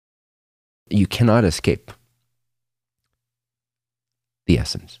you cannot escape the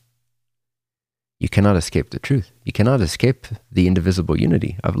essence. You cannot escape the truth. You cannot escape the indivisible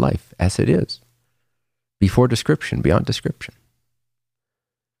unity of life as it is, before description, beyond description.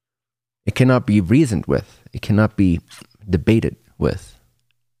 It cannot be reasoned with. It cannot be debated with.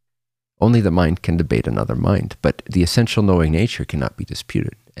 Only the mind can debate another mind, but the essential knowing nature cannot be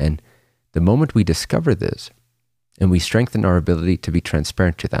disputed. And the moment we discover this, and we strengthen our ability to be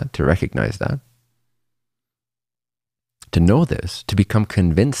transparent to that, to recognize that, to know this, to become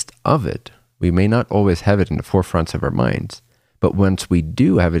convinced of it, we may not always have it in the forefronts of our minds, but once we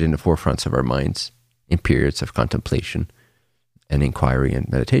do have it in the forefronts of our minds, in periods of contemplation and inquiry and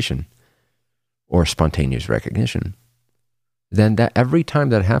meditation, or spontaneous recognition, then that every time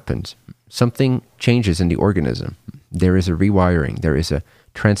that happens, something changes in the organism. There is a rewiring, there is a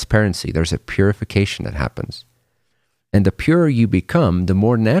transparency, there's a purification that happens. And the purer you become, the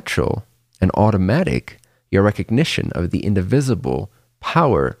more natural and automatic your recognition of the indivisible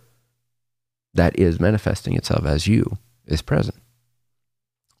power that is manifesting itself as you is present.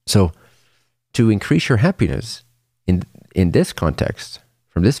 So to increase your happiness in this context,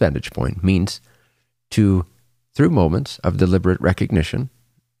 from this vantage point, means to, through moments of deliberate recognition,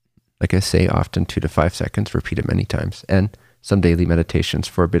 like I say, often 2 to 5 seconds, repeated many times, and some daily meditations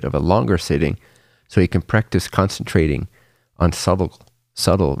for a bit of a longer sitting, so you can practice concentrating on subtle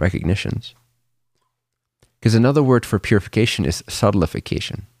recognitions. Because another word for purification is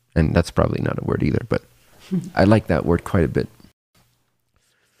subtlification. And that's probably not a word either, but I like that word quite a bit.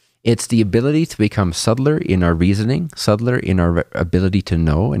 It's the ability to become subtler in our reasoning, subtler in our ability to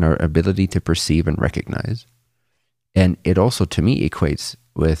know, and our ability to perceive and recognize. And it also, to me, equates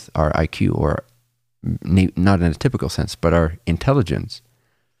with our IQ, or not in a typical sense, but our intelligence.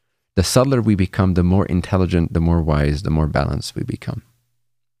 The subtler we become, the more intelligent, the more wise, the more balanced we become.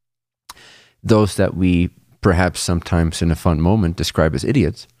 Those that we perhaps sometimes in a fun moment describe as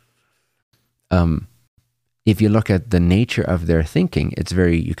idiots, if you look at the nature of their thinking, it's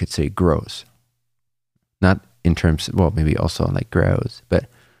very, you could say, gross. Not in terms, well, maybe also like gross, but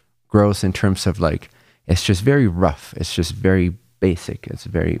gross in terms of like, it's just very rough. It's just very basic. It's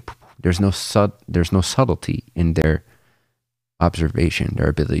very, there's no subtlety in their observation, their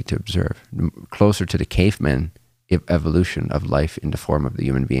ability to observe. Closer to the caveman evolution of life in the form of the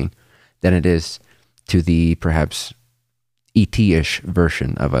human being than it is to the perhaps ET-ish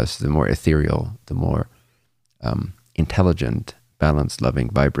version of us, the more ethereal, the more intelligent, balanced, loving,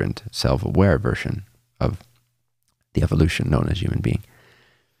 vibrant, self-aware version of the evolution known as human being.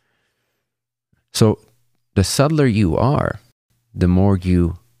 So the subtler you are, the more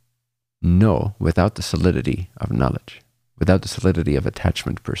you know without the solidity of knowledge, without the solidity of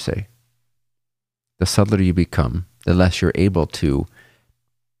attachment per se. The subtler you become, the less you're able to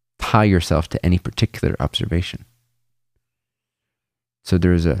tie yourself to any particular observation. So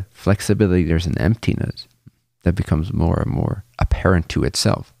there's a flexibility, there's an emptiness that becomes more and more apparent to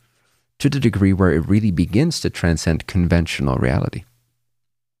itself, to the degree where it really begins to transcend conventional reality.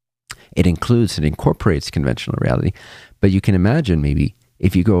 It includes and incorporates conventional reality, but you can imagine maybe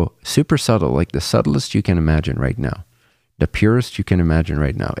if you go super subtle, like the subtlest you can imagine right now, the purest you can imagine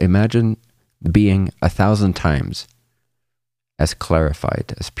right now, imagine being 1,000 times as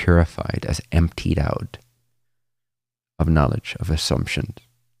clarified, as purified, as emptied out of knowledge, of assumptions,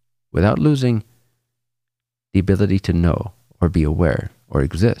 without losing the ability to know or be aware or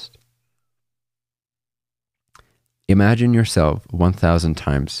exist. Imagine yourself 1,000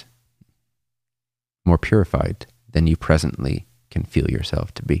 times more purified than you presently can feel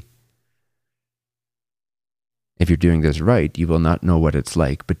yourself to be. If you're doing this right, you will not know what it's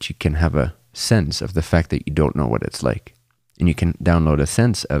like, but you can have a sense of the fact that you don't know what it's like. And you can download a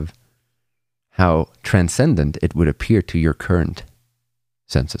sense of how transcendent it would appear to your current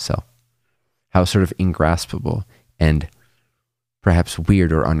sense of self. How sort of ingraspable and perhaps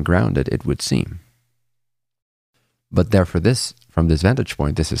weird or ungrounded it would seem. But therefore from this vantage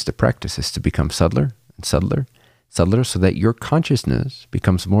point, this is the practice, is to become subtler and subtler, subtler, so that your consciousness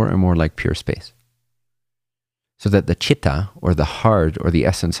becomes more and more like pure space. So that the chitta, or the heart, or the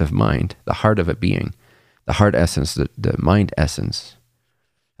essence of mind, the heart of a being, the heart essence, the mind essence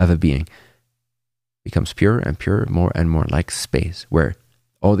of a being, becomes pure and pure, more and more like space, where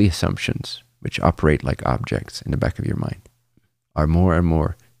all the assumptions, which operate like objects in the back of your mind, are more and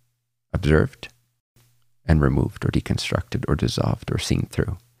more observed and removed or deconstructed or dissolved or seen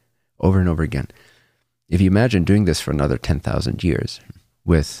through over and over again. If you imagine doing this for another 10,000 years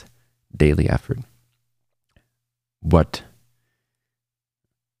with daily effort, what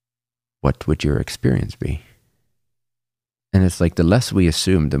would your experience be? And it's like the less we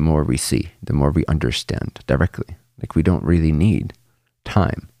assume, the more we see, the more we understand directly. Like we don't really need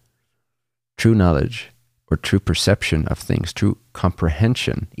time. True knowledge or true perception of things, true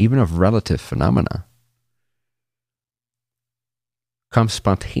comprehension, even of relative phenomena, comes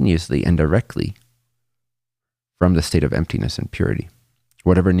spontaneously and directly from the state of emptiness and purity.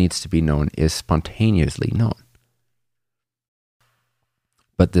 Whatever needs to be known is spontaneously known.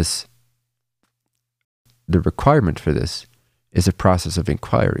 But the requirement for this is a process of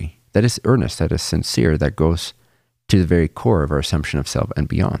inquiry that is earnest, that is sincere, that goes to the very core of our assumption of self and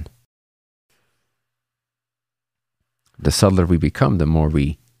beyond. The subtler we become, the more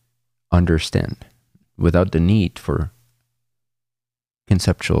we understand, without the need for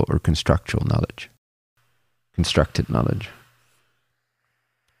conceptual or constructed knowledge.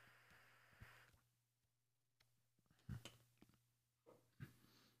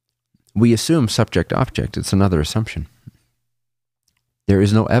 We assume subject-object. It's another assumption. There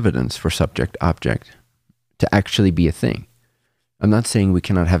is no evidence for subject-object to actually be a thing. I'm not saying we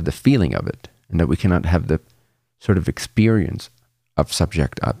cannot have the feeling of it and that we cannot have the sort of experience of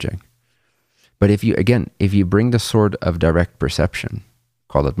subject-object. But if you bring the sort of direct perception,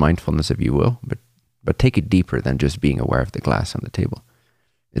 call it mindfulness if you will, but take it deeper than just being aware of the glass on the table.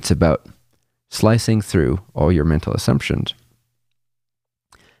 It's about slicing through all your mental assumptions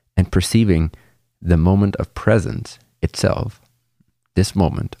and perceiving the moment of presence itself, this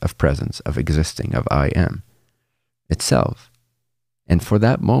moment of presence, of existing, of I am itself. And for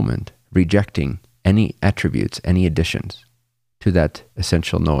that moment, rejecting any attributes, any additions to that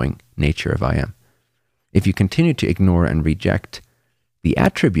essential knowing nature of I am. If you continue to ignore and reject the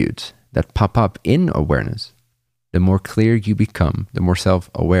attributes that pop up in awareness, the more clear you become, the more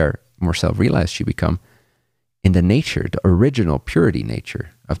self-aware, more self-realized you become in the nature, the original purity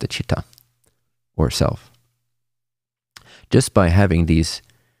nature of the citta, or self. Just by having these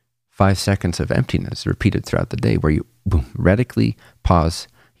 5 seconds of emptiness repeated throughout the day, where you radically pause,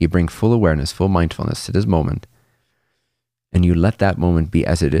 you bring full awareness, full mindfulness to this moment, and you let that moment be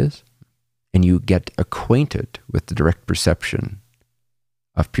as it is, and you get acquainted with the direct perception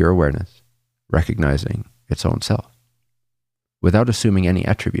of pure awareness, recognizing its own self, without assuming any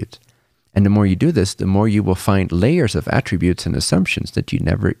attributes. And the more you do this, the more you will find layers of attributes and assumptions that you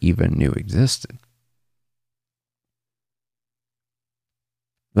never even knew existed.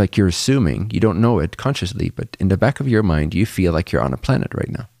 Like you're assuming, you don't know it consciously, but in the back of your mind, you feel like you're on a planet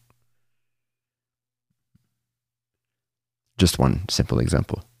right now. Just one simple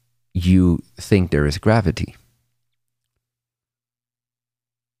example. You think there is gravity.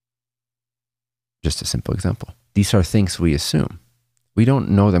 Just a simple example. These are things we assume. We don't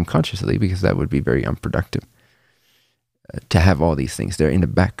know them consciously because that would be very unproductive to have all these things. They're in the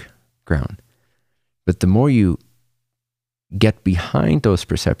background. But the more you get behind those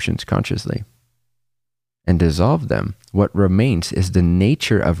perceptions consciously and dissolve them, what remains is the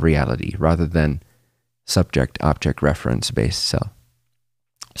nature of reality rather than subject-object reference-based self.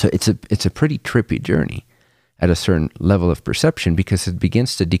 So it's a pretty trippy journey at a certain level of perception because it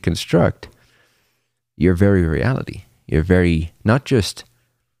begins to deconstruct your very reality, your very, not just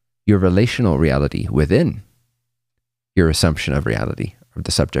your relational reality within your assumption of reality, of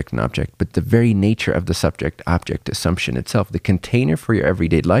the subject and object, but the very nature of the subject-object assumption itself. The container for your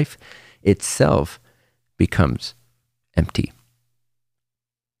everyday life itself becomes empty.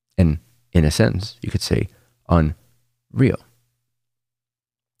 And in a sense, you could say unreal.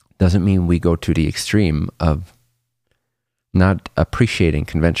 Doesn't mean we go to the extreme of not appreciating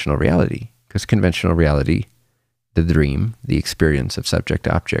conventional reality, because conventional reality, the dream, the experience of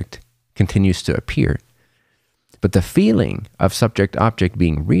subject-object, continues to appear. But the feeling of subject-object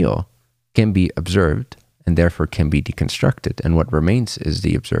being real can be observed and therefore can be deconstructed. And what remains is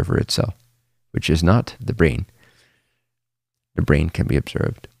the observer itself, which is not the brain. The brain can be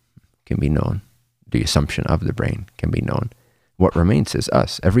observed, can be known. The assumption of the brain can be known. What remains is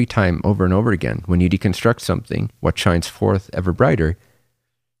us. Every time, over and over again, when you deconstruct something, what shines forth ever brighter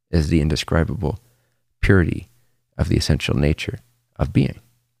is the indescribable purity of the essential nature of being.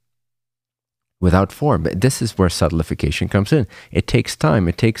 Without form. But this is where subtlification comes in. It takes time.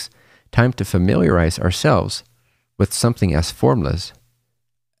 It takes time to familiarize ourselves with something as formless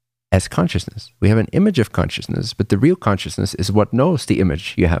as consciousness. We have an image of consciousness, but the real consciousness is what knows the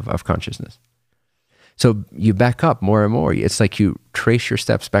image you have of consciousness. So you back up more and more. It's like you trace your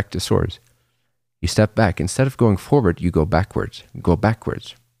steps back to source. You step back. Instead of going forward, you go backwards. Go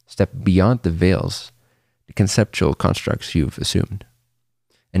backwards. Step beyond the veils, the conceptual constructs you've assumed.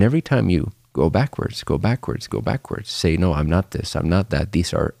 And every time you go backwards, go backwards, go backwards, say, no, I'm not this, I'm not that,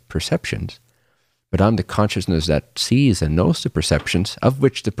 these are perceptions, but I'm the consciousness that sees and knows the perceptions, of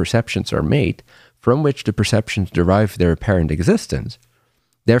which the perceptions are made, from which the perceptions derive their apparent existence.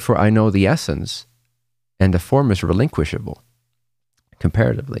 Therefore, I know the essence, and the form is relinquishable,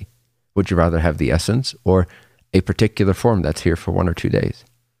 comparatively. Would you rather have the essence or a particular form that's here for 1 or 2 days?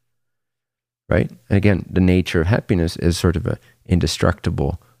 Right? And again, the nature of happiness is sort of an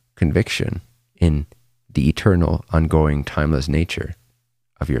indestructible conviction in the eternal, ongoing, timeless nature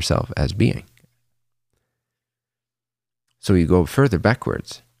of yourself as being. So you go further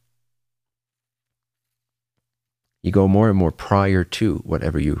backwards. You go more and more prior to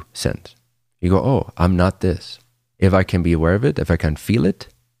whatever you sense. You go, oh, I'm not this. If I can be aware of it, if I can feel it,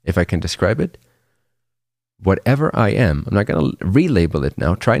 if I can describe it, whatever I am, I'm not going to relabel it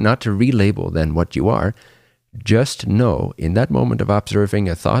now. Try not to relabel then what you are. Just know in that moment of observing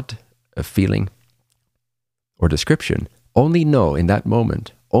a thought, a feeling, or description, only know in that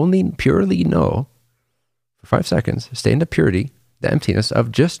moment, only purely know for 5 seconds, stay in the purity, the emptiness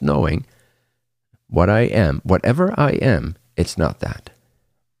of just knowing what I am. Whatever I am, it's not that.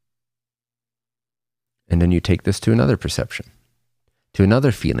 And then you take this to another perception, to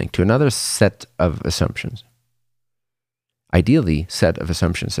another feeling, to another set of assumptions. Ideally, set of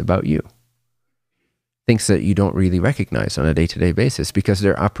assumptions about you. Things that you don't really recognize on a day-to-day basis because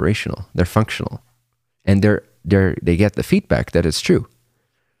they're operational, they're functional, and they get the feedback that it's true.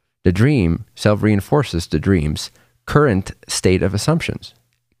 The dream self-reinforces the dream's current state of assumptions,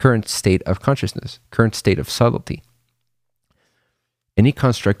 current state of consciousness, current state of subtlety. Any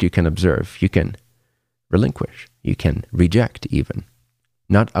construct you can observe, you can relinquish, you can reject even.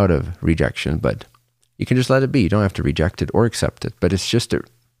 Not out of rejection, but you can just let it be. You don't have to reject it or accept it, but it's just a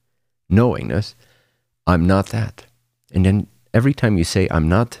knowingness. I'm not that. And then every time you say, I'm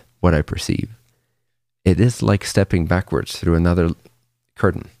not what I perceive, it is like stepping backwards through another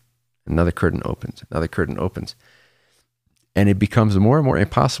curtain. Another curtain opens, another curtain opens. And it becomes more and more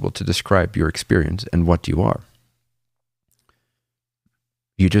impossible to describe your experience and what you are.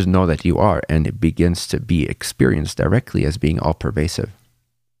 You just know that you are, and it begins to be experienced directly as being all-pervasive.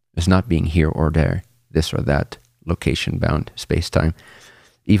 It's not being here or there, this or that, location-bound space-time.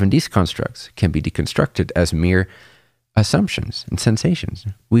 Even these constructs can be deconstructed as mere assumptions and sensations.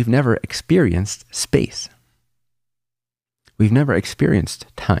 We've never experienced space. We've never experienced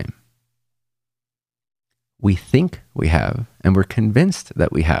time. We think we have, and we're convinced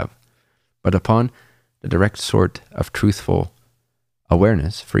that we have, but upon the direct sort of truthful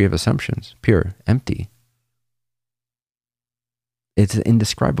awareness, free of assumptions, pure, empty, it's an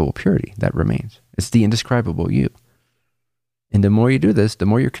indescribable purity that remains. It's the indescribable you. And the more you do this, the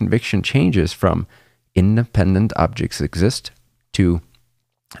more your conviction changes from independent objects exist to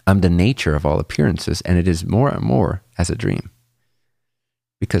I'm the nature of all appearances, and it is more and more as a dream.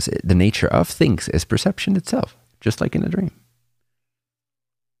 Because the nature of things is perception itself, just like in a dream.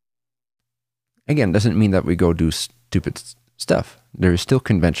 Again, doesn't mean that we go do stupid stuff. There is still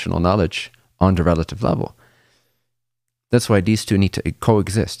conventional knowledge on the relative level. That's why these two need to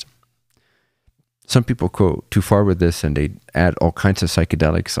coexist. Some people go too far with this and they add all kinds of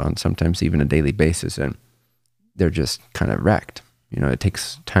psychedelics on sometimes even a daily basis, and they're just kind of wrecked. You know, it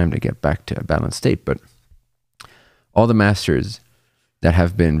takes time to get back to a balanced state, but all the masters that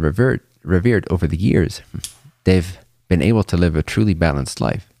have been revered over the years, they've been able to live a truly balanced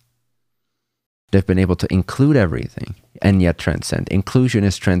life. They've been able to include everything and yet transcend. Inclusion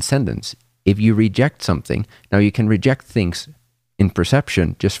is transcendence. If you reject something, now you can reject things in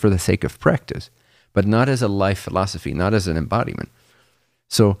perception just for the sake of practice, but not as a life philosophy, not as an embodiment.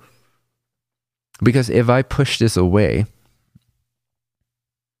 So, because if I push this away,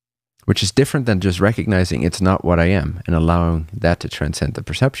 which is different than just recognizing it's not what I am and allowing that to transcend the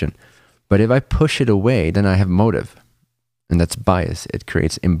perception, but if I push it away, then I have motive, and that's bias. It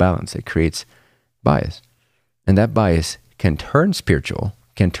creates imbalance. It creates bias. And that bias can turn spiritual,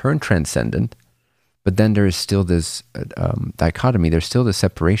 can turn transcendent, but then there is still this dichotomy. There's still this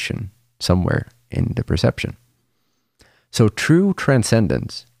separation somewhere in the perception. So true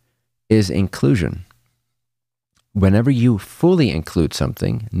transcendence is inclusion. Whenever you fully include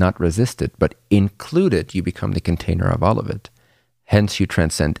something, not resist it, but include it, you become the container of all of it. Hence, you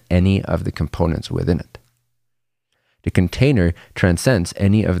transcend any of the components within it. The container transcends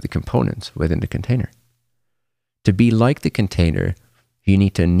any of the components within the container. To be like the container, you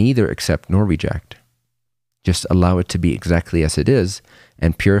need to neither accept nor reject. Just allow it to be exactly as it is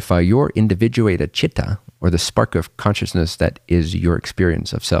and purify your individuated chitta, or the spark of consciousness that is your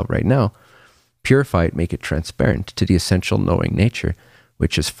experience of self right now. Purify it, make it transparent to the essential knowing nature,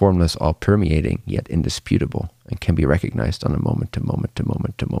 which is formless, all permeating, yet indisputable, and can be recognized on a moment to moment to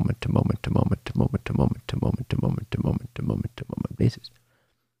moment to moment to moment to moment to moment to moment to moment to moment to moment to moment to moment basis.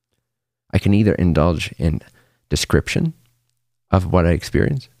 I can either indulge in description of what I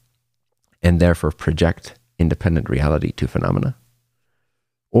experience and therefore project independent reality to phenomena,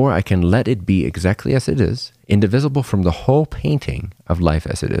 or I can let it be exactly as it is, indivisible from the whole painting of life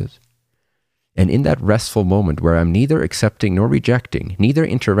as it is. And in that restful moment where I'm neither accepting nor rejecting, neither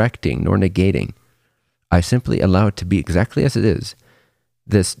interacting nor negating, I simply allow it to be exactly as it is.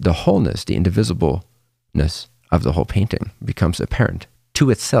 The wholeness, the indivisibleness of the whole painting becomes apparent to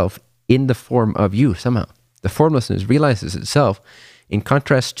itself in the form of you somehow. The formlessness realizes itself in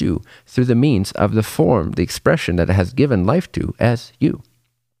contrast to, through the means of the form, the expression that it has given life to as you.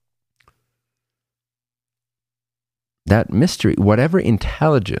 That mystery, whatever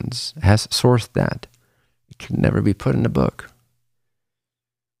intelligence has sourced that, it can never be put in a book.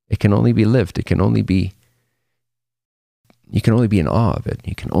 It can only be lived. You can only be in awe of it.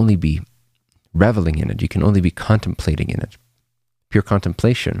 You can only be reveling in it. You can only be contemplating in it. Pure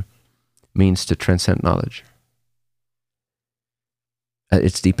contemplation means to transcend knowledge at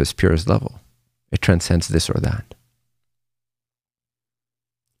its deepest, purest level. It transcends this or that.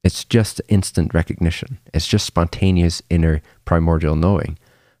 It's just instant recognition. It's just spontaneous inner primordial knowing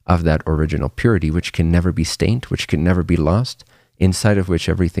of that original purity, which can never be stained, which can never be lost, inside of which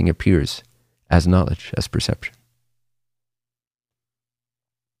everything appears as knowledge, as perception.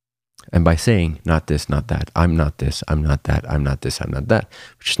 And by saying, not this, not that, I'm not this, I'm not that, I'm not this, I'm not that,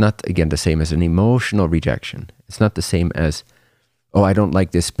 which is not, again, the same as an emotional rejection. It's not the same as, oh, I don't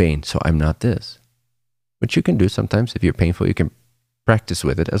like this pain, so I'm not this. Which you can do sometimes. If you're painful, you can practice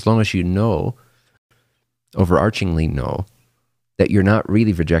with it, as long as you know, overarchingly know, that you're not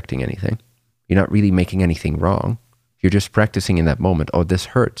really rejecting anything. You're not really making anything wrong. You're just practicing in that moment. Oh, this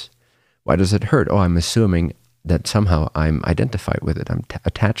hurts. Why does it hurt? Oh, I'm assuming that somehow I'm identified with it. I'm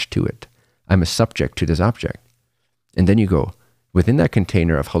attached to it. I'm a subject to this object. And then you go, within that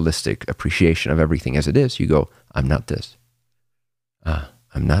container of holistic appreciation of everything as it is, you go, I'm not this.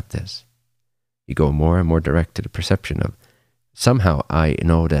 I'm not this. You go more and more direct to the perception of, somehow I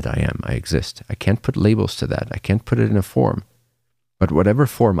know that I am, I exist. I can't put labels to that. I can't put it in a form. But whatever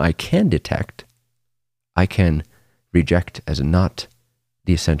form I can detect, I can reject as not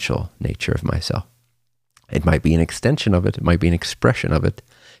the essential nature of myself. It might be an extension of it. It might be an expression of it.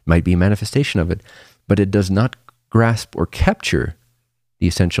 It might be a manifestation of it. But it does not grasp or capture the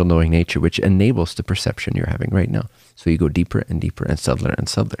essential knowing nature, which enables the perception you're having right now. So you go deeper and deeper and subtler and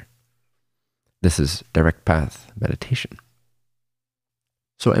subtler. This is direct path meditation.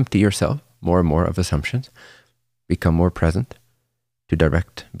 So empty yourself more and more of assumptions, become more present to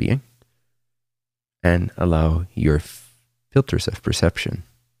direct being, and allow your filters of perception,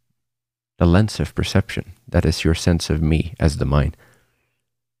 the lens of perception, that is your sense of me as the mind,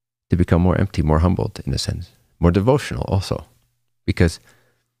 to become more empty, more humbled in a sense, more devotional also. Because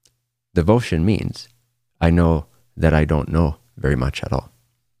devotion means I know that I don't know very much at all.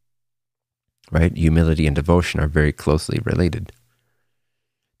 Right? Humility and devotion are very closely related.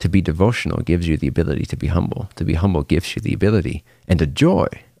 To be devotional gives you the ability to be humble. To be humble gives you the ability and the joy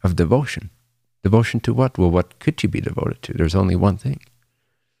of devotion. Devotion to what? Well, what could you be devoted to? There's only one thing.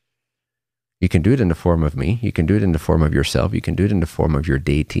 You can do it in the form of me. You can do it in the form of yourself. You can do it in the form of your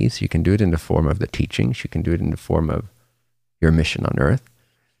deities. You can do it in the form of the teachings. You can do it in the form of your mission on earth.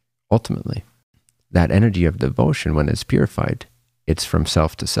 Ultimately, that energy of devotion, when it's purified, it's from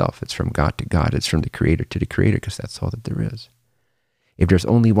self to self. It's from God to God. It's from the creator to the creator, because that's all that there is. If there's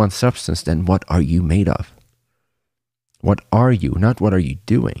only one substance, then what are you made of? What are you? Not what are you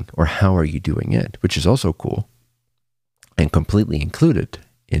doing or how are you doing it, which is also cool and completely included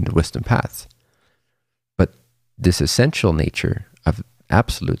in the wisdom paths. But this essential nature of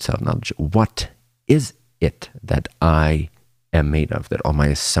absolute self-knowledge, what is it that I am made of, that all my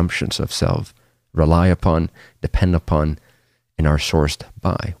assumptions of self rely upon, depend upon, and are sourced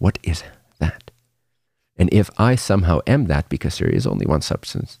by? What is that? And if I somehow am that, because there is only one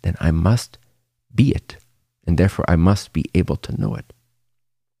substance, then I must be it. And therefore I must be able to know it.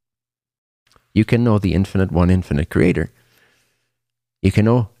 You can know the infinite, one infinite creator. You can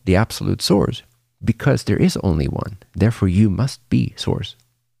know the absolute source, because there is only one. Therefore you must be source.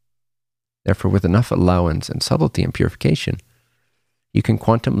 Therefore, with enough allowance and subtlety and purification, you can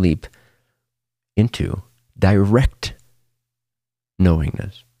quantum leap into direct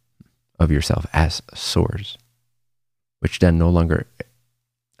knowingness of yourself as source, which then no longer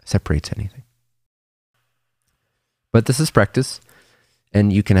separates anything. But this is practice,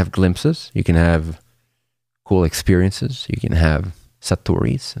 and you can have glimpses, you can have cool experiences, you can have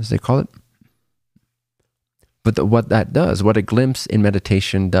Satori's, as they call it. But what that does, what a glimpse in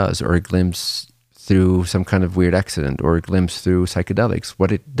meditation does, or a glimpse through some kind of weird accident, or a glimpse through psychedelics,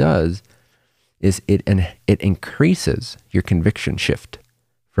 what it does is it increases your conviction shift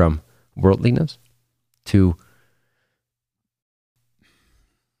from worldliness to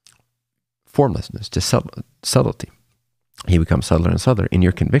formlessness, to subtlety. You become subtler and subtler in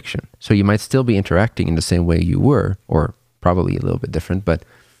your conviction. So you might still be interacting in the same way you were, or probably a little bit different, but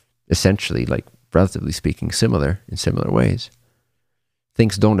essentially, like, relatively speaking, similar in similar ways.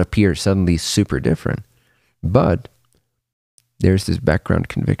 Things don't appear suddenly super different, but there's this background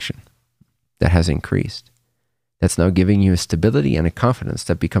conviction that has increased. That's now giving you a stability and a confidence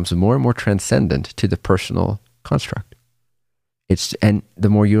that becomes more and more transcendent to the personal construct. And the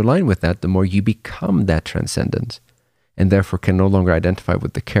more you align with that, the more you become that transcendence, and therefore can no longer identify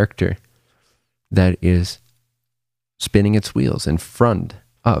with the character that is spinning its wheels inside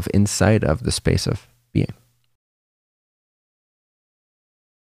of the space of being.